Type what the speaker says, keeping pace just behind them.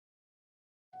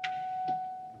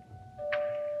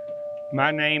My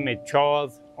name is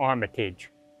Charles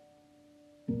Armitage.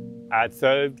 I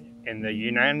served in the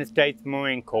United States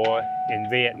Marine Corps in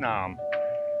Vietnam.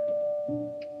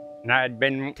 And I had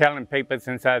been telling people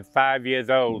since I was 5 years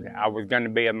old I was going to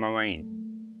be a Marine.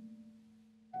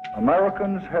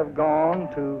 Americans have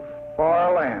gone to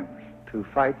far lands to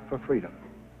fight for freedom.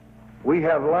 We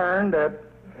have learned at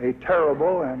a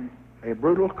terrible and a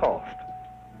brutal cost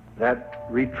that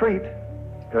retreat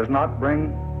does not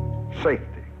bring safety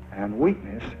and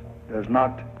weakness does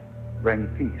not bring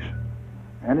peace.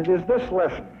 And it is this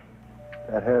lesson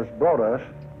that has brought us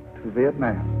to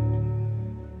Vietnam.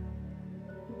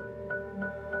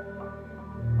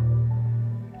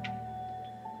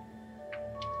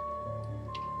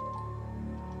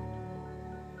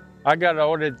 I got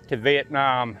ordered to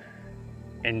Vietnam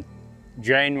in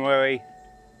January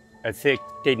of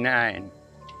 '69.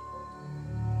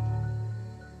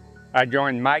 I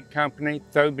joined Mike Company,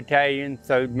 3rd Battalion,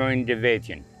 3rd Marine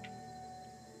Division.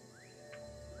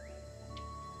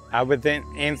 I was in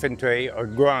infantry, or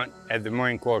grunt, as the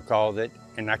Marine Corps calls it,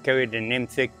 and I carried an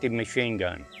M60 machine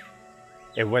gun.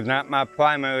 It was not my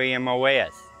primary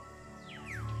MOS,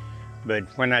 but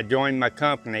when I joined my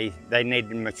company, they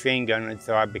needed machine gunners,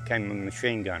 so I became a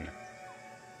machine gunner.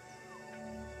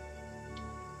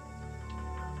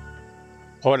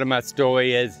 Part of my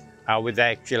story is I was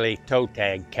actually toe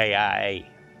tagged KIA.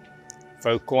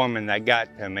 First corpsman that got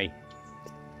to me,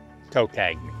 toe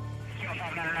tagged me.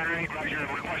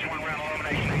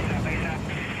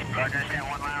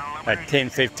 About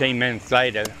 10-15 minutes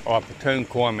later, our platoon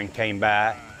corpsman came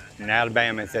by in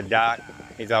Alabama and said, "Doc,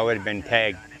 he's already been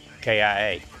tagged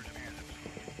KIA."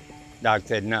 Doc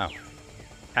said, "No,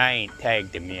 I ain't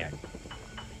tagged him yet."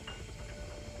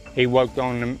 He worked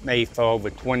on me for over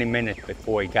 20 minutes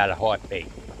before he got a heartbeat.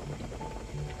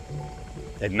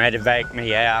 They medevaced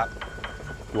me out,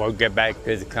 we'll get back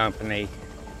to the company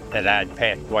that I'd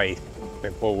passed away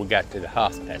before we got to the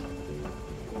hospital.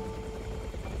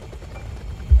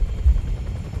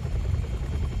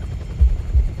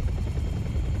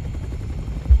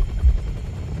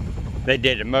 They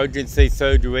did emergency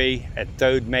surgery at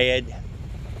 3rd Med.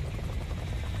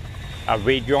 I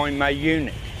rejoined my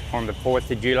unit on the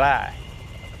 4th of July.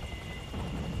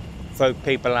 First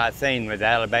people I seen was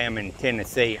Alabama and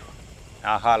Tennessee.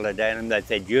 I hollered at them, they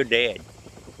said, "You're dead."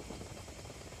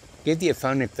 Gives you a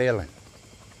funny feeling.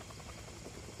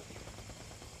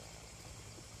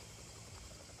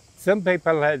 Some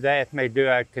people have asked me, do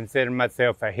I consider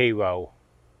myself a hero?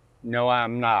 No,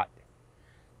 I'm not.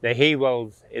 The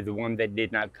heroes is the one that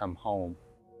did not come home.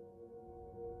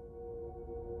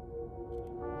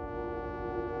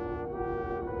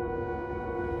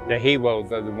 The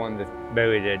heroes are the ones that's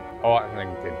buried at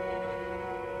Arlington,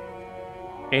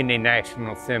 in the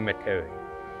National Cemetery.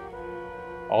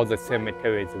 All the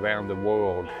cemeteries around the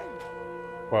world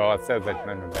where our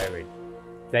servicemen are buried.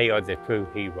 They are the true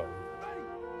heroes.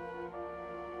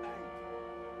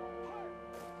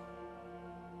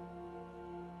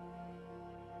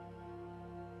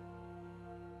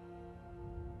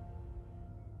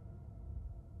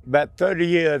 About 30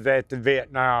 years after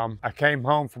Vietnam, I came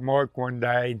home from work one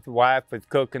day. The wife was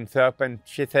cooking something.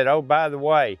 She said, "Oh, by the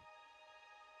way,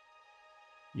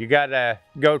 you gotta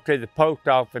go to the post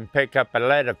office and pick up a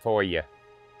letter for you."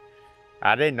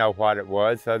 I didn't know what it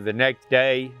was, so the next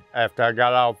day after I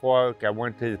got off work, I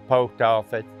went to the post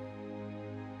office.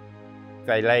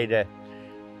 They laid an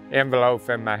envelope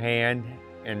in my hand,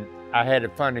 and I had a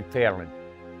funny feeling.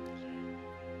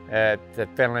 It's a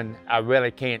feeling I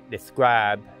really can't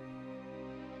describe.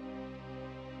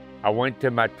 I went to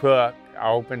my truck,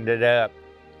 I opened it up.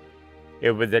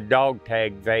 It was a dog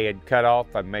tag they had cut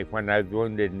off of me when I was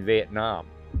wounded in Vietnam.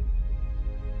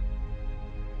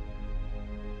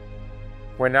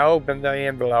 When I opened the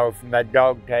envelope and that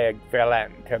dog tag fell out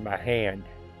into my hand,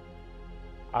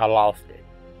 I lost it.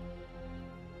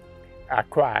 I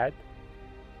cried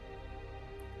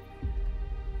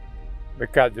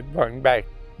because it brought back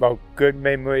both good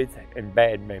memories and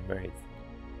bad memories.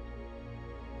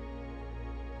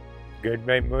 Good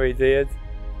memories is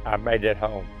I made it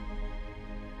home.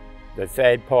 The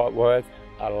sad part was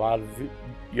a lot of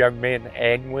young men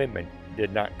and women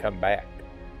did not come back.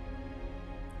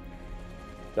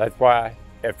 That's why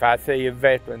if I see a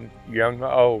veteran, young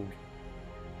or old,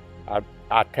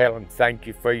 I tell them thank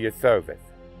you for your service.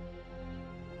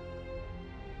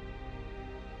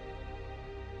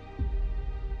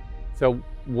 So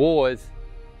wars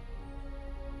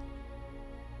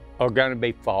are going to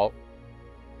be fought.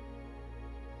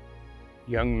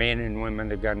 Young men and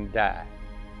women are going to die.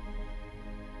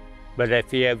 But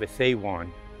if you ever see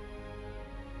one,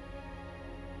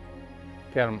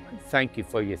 Tell them, thank you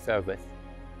for your service.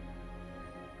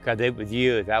 Because it was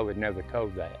years I was never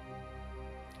told that.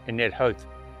 And it hurts.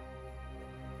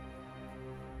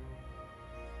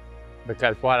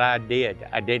 Because what I did,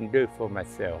 I didn't do it for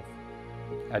myself.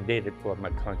 I did it for my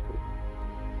country,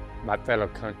 my fellow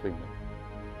countrymen.